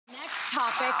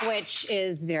topic, which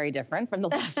is very different from the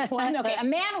last one. Okay, a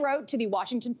man wrote to the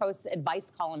Washington Post's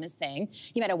advice columnist saying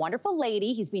he met a wonderful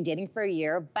lady he's been dating for a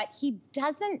year, but he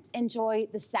doesn't enjoy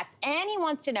the sex, and he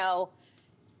wants to know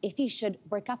if he should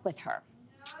break up with her.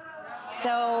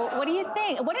 So, what do you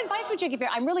think? What advice would you give her?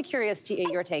 I'm really curious to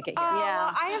your take it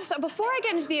here. Before I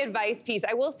get into the advice piece,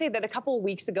 I will say that a couple of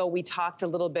weeks ago, we talked a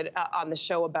little bit on the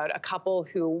show about a couple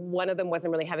who one of them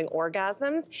wasn't really having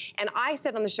orgasms. And I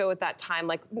said on the show at that time,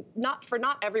 like, not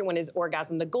everyone is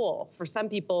orgasm the goal. For some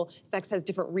people, sex has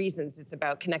different reasons. It's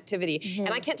about connectivity. And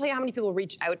I can't tell you how many people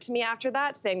reached out to me after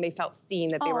that saying they felt seen,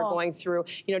 that they were going through,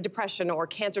 you know, depression or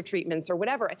cancer treatments or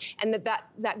whatever. And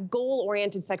that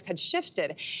goal-oriented sex had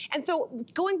shifted. And so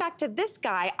going back to this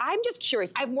guy, I'm just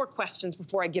curious. I have more questions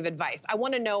before I give advice. I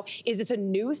want to know, is this a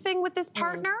new thing with this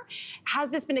partner?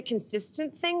 Has this been a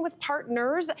consistent thing with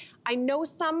partners? I know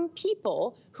some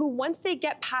people who, once they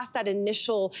get past that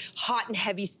initial hot and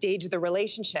heavy stage of the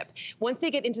relationship, once they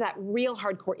get into that real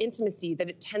hardcore intimacy, that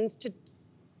it tends to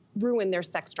ruin their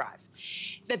sex drive.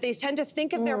 That they tend to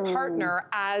think of their partner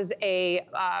as a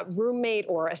roommate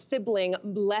or a sibling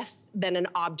less than an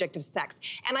object of sex.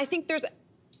 And I think there's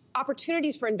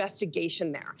opportunities for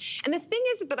investigation there. And the thing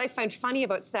is that I find funny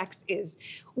about sex is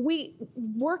we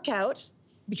work out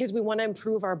because we want to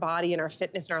improve our body and our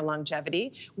fitness and our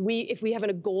longevity. If we have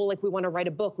a goal, like we want to write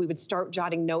a book, we would start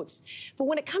jotting notes. But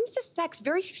when it comes to sex,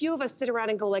 very few of us sit around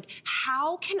and go like,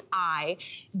 how can I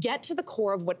get to the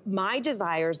core of what my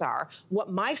desires are, what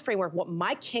my framework, what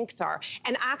my kinks are,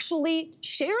 and actually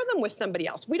share them with somebody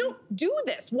else? We don't do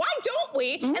this. Why don't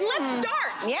we? And let's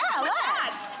start. Yeah,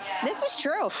 let's. This is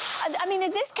true. I mean,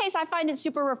 in this case, I find it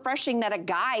super refreshing that a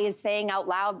guy is saying out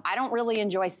loud, I don't really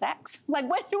enjoy sex. Like,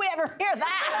 when do we ever hear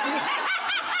that?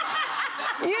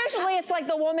 Usually it's like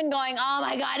the woman going, oh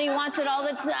my God, he wants it all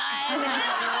the time.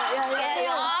 Get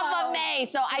off of me.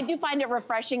 So I do find it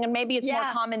refreshing, and maybe it's more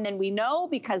common than we know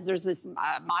because there's this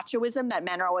machoism that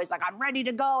men are always like, I'm ready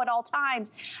to go at all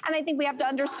times. And I think we have to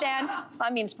understand, I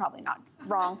mean, it's probably not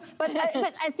wrong, but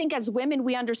I think as women,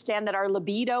 we understand that our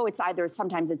libido, it's either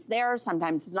sometimes it's there,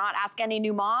 sometimes it's not. Ask any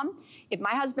new mom. If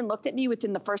my husband looked at me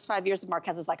within the first 5 years of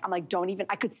Marquez's, I'm like, don't even,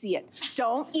 I could see it.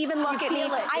 Don't even look at me.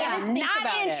 I am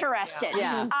not interested.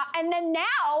 And then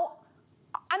now,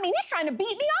 I mean, he's trying to beat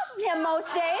me off of him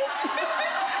most days.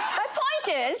 My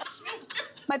point is,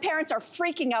 my parents are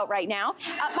freaking out right now.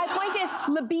 My point is,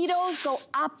 libidos go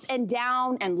up and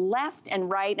down and left and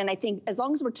right, and I think as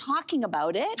long as we're talking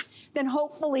about it, then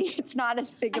hopefully it's not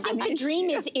as big of an issue. I think the dream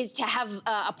is to have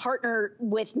a partner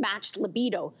with matched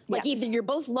libido. Like either you're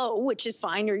both low, which is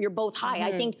fine, or you're both high.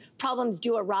 I think problems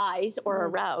do arise or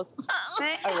arouse.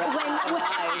 Yeah.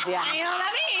 You know what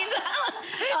that means?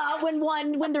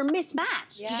 when they're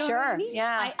mismatched. Yeah. You know what I mean?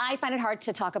 Yeah. I find it hard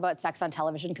to talk about sex on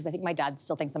television because I think my dad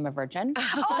still thinks I'm a virgin. But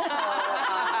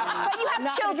you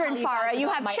have children, Farah. You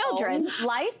have children.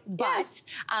 Life, but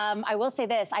I will say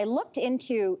this. I looked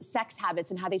into sex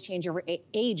habits and how they change over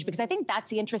age because I think that's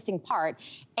the interesting part.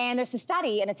 And there's a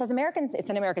study, and it says it's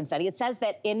an American study. It says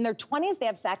that in their 20s, they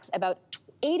have sex about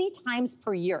 80 times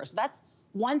per year. So that's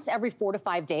once every 4 to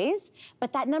 5 days,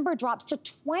 but that number drops to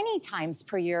 20 times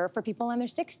per year for people in their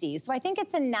 60s. So I think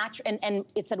it's a natural, and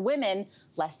it said women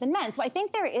less than men. So I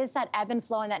think there is that ebb and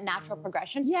flow and that natural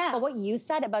progression. Yeah. But what you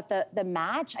said about the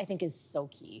match, I think is so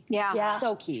key. Yeah.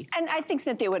 So key. And I think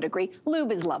Cynthia would agree.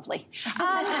 Lube is lovely.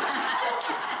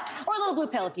 Or a little blue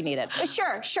pill if you need it.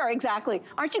 Sure, exactly.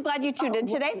 Aren't you glad you tuned in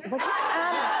today? Okay,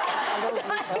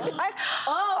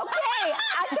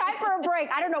 time for a break.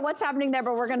 I don't know what's happening there,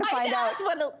 but we're going to find out. That's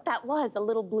what that was, a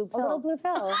little blue pill. A little blue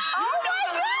pill. Oh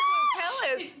my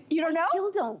gosh! You don't know?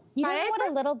 Still don't. You don't know what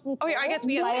a little blue pill is? I guess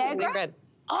we have Viagra.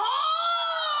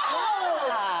 Oh!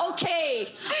 Okay.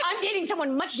 I'm dating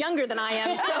someone much younger than I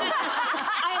am, so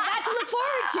I have that to look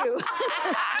forward to.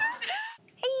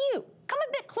 Hey, you, come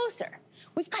a bit closer.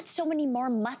 We've got so many more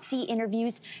must-see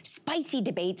interviews, spicy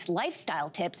debates, lifestyle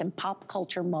tips, and pop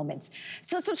culture moments.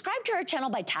 So subscribe to our channel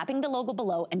by tapping the logo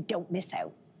below and don't miss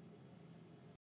out.